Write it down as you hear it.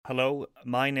Hello,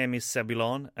 my name is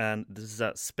Sebilan, and this is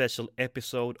a special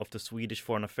episode of the Swedish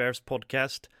Foreign Affairs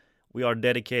podcast. We are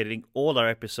dedicating all our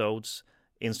episodes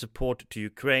in support to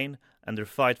Ukraine and their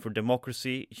fight for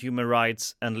democracy, human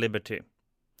rights, and liberty.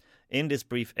 In this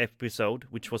brief episode,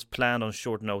 which was planned on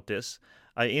short notice,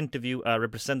 I interview a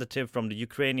representative from the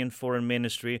Ukrainian Foreign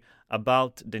Ministry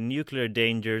about the nuclear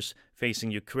dangers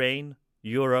facing Ukraine,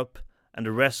 Europe, and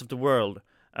the rest of the world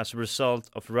as a result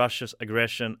of Russia's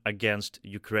aggression against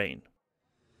Ukraine.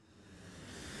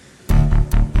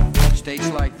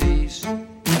 States like these and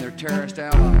their terrorist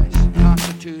allies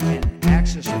constitute an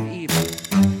axis of evil.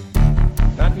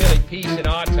 Not merely peace in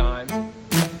our time,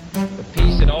 but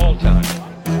peace in all time.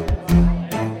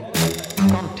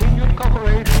 Continued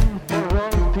cooperation for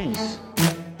world peace.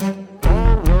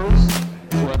 All those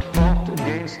who have fought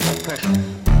against oppression.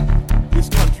 This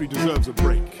country deserves a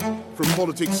break from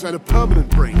politics and a permanent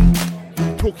break.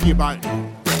 Talking about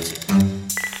Brexit.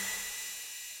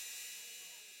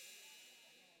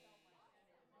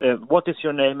 What is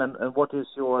your name and what is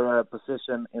your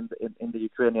position in the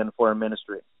Ukrainian Foreign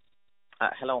Ministry?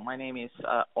 Hello, my name is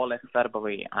Oleg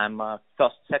Verbovy. I'm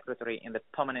first secretary in the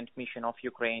permanent mission of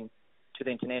Ukraine to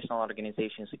the international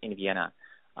organizations in Vienna.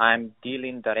 I'm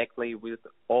dealing directly with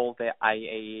all the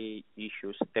IAEA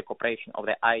issues, the cooperation of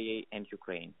the IAEA and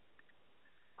Ukraine.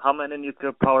 How many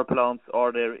nuclear power plants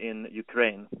are there in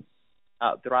Ukraine?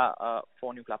 There are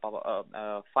 5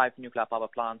 nuclear power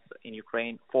plants in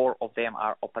Ukraine. 4 of them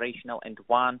are operational, and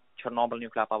 1 Chernobyl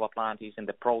nuclear power plant is in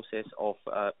the process of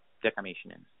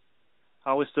decommissioning.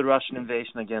 How is the Russian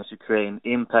invasion against Ukraine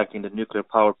impacting the nuclear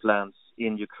power plants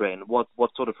in Ukraine?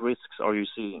 What sort of risks are you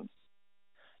seeing?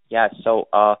 Yeah, so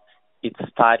it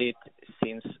started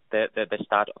since the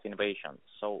start of invasion.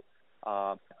 So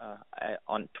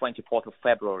on 24th of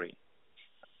February,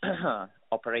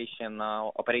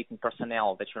 operating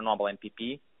personnel, the Chernobyl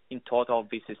NPP, in total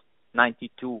this is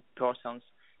 92 persons,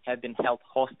 have been held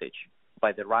hostage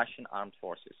by the Russian armed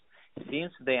forces.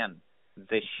 Since then,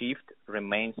 the shift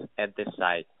remains at the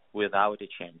site without a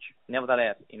change.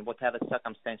 Nevertheless, in whatever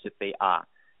circumstances they are,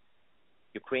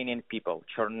 Ukrainian people,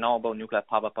 Chernobyl nuclear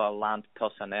power plant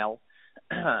personnel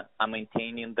are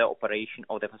maintaining the operation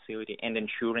of the facility and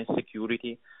ensuring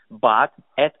security, but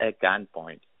at a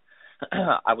gunpoint.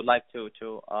 I would like to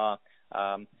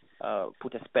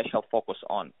put a special focus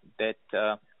on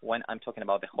that when I'm talking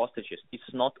about the hostages,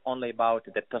 it's not only about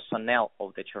the personnel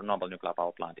of the Chernobyl nuclear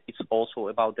power plant, it's also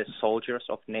about the soldiers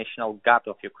of National Guard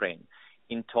of Ukraine.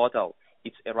 In total,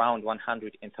 it's around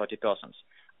 130 persons.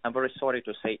 I'm very sorry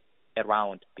to say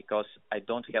around because I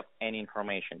don't have any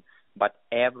information, but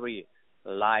every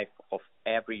life of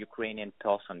every Ukrainian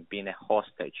person being a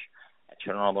hostage at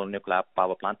Chernobyl nuclear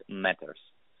power plant matters.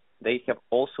 They have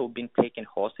also been taken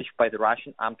hostage by the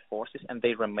Russian armed forces, and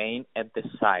they remain at the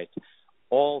site.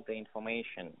 All the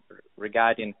information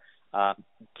regarding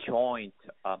joint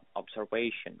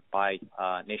observation by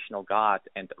National Guard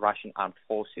and Russian armed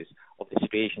forces of the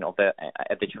situation of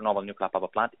at the Chernobyl nuclear power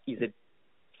plant is a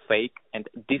fake and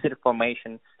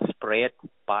disinformation spread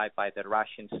by the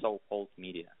Russian so-called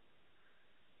media.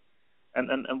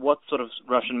 And what sort of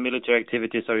Russian military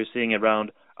activities are you seeing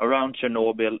around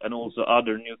Chernobyl and also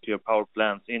other nuclear power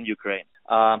plants in Ukraine?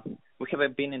 We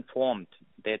have been informed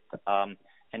that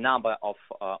a number of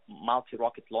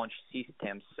multi-rocket launch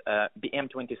systems,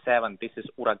 BM-27, this is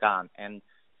Uragan, and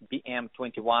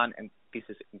BM-21, and this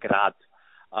is Grad,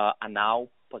 are now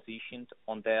positioned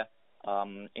on the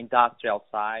industrial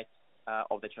side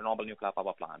of the Chernobyl nuclear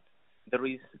power plant. There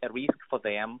is a risk for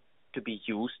them to be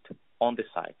used on the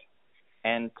site.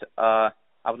 And I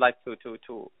would like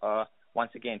to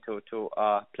once again to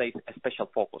place a special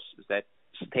focus that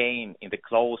staying in the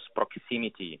close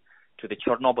proximity to the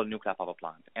Chernobyl nuclear power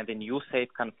plant and the new safe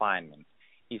confinement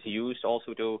is used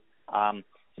also to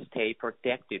stay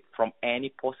protected from any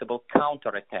possible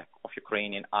counterattack of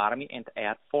Ukrainian army and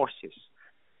air forces.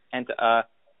 And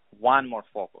one more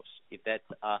focus is that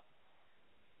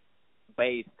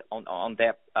based on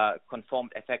the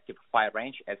confirmed effective fire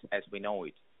range as we know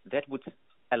it, that would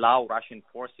allow Russian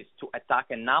forces to attack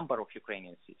a number of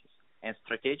Ukrainian cities and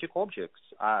strategic objects.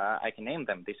 I can name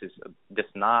them. This is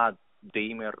Desna,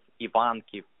 Dymir,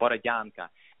 Ivankiv, Borodyanka,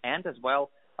 and as well,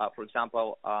 for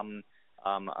example,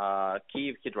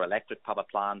 Kyiv hydroelectric power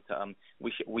plant,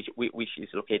 which is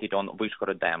located on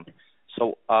Vyshgorod Dam.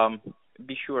 So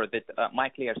be sure that my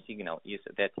clear signal is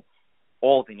that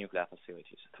all the nuclear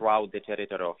facilities throughout the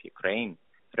territory of Ukraine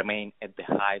remain at the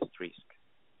highest risk.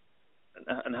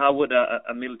 And how would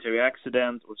a military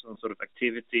accident or some sort of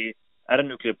activity at a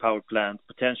nuclear power plant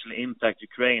potentially impact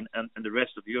Ukraine and the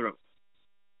rest of Europe?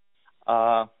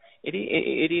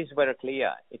 It is very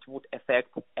clear. It would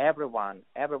affect everyone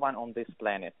on this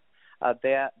planet.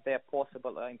 Their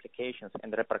possible implications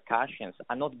and repercussions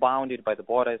are not bounded by the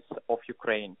borders of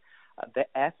Ukraine. The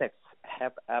effects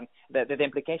have the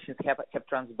implications have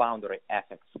transboundary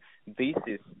effects. This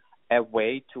is a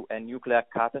way to a nuclear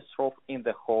catastrophe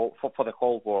for the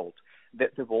whole world.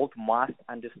 The world must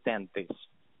understand this.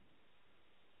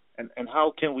 And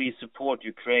how can we support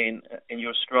Ukraine in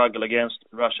your struggle against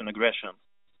Russian aggression?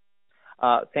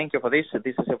 Thank you for this.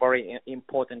 This is a very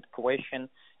important question,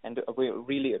 and we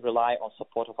really rely on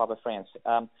support of our friends.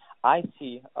 I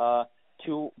see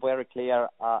two very clear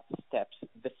steps.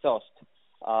 The first,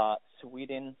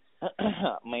 Sweden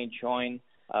may join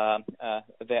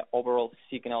the overall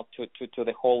signal to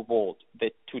the whole world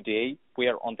that today we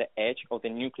are on the edge of the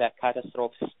nuclear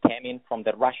catastrophe stemming from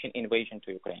the Russian invasion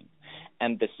to Ukraine.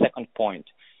 And the second point,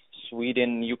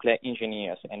 Sweden nuclear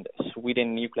engineers and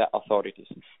Sweden nuclear authorities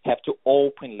have to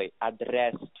openly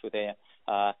address to the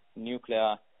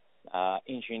nuclear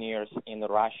engineers in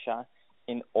Russia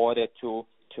in order to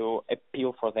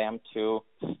appeal for them to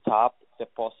stop the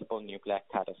possible nuclear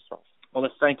catastrophe. Well,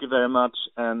 thank you very much,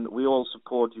 and we all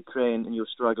support Ukraine in your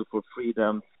struggle for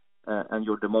freedom and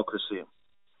your democracy.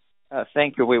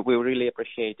 Thank you. We really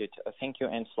appreciate it. Thank you,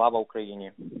 and Slava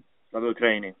Ukraini. Slava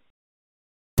Ukraini.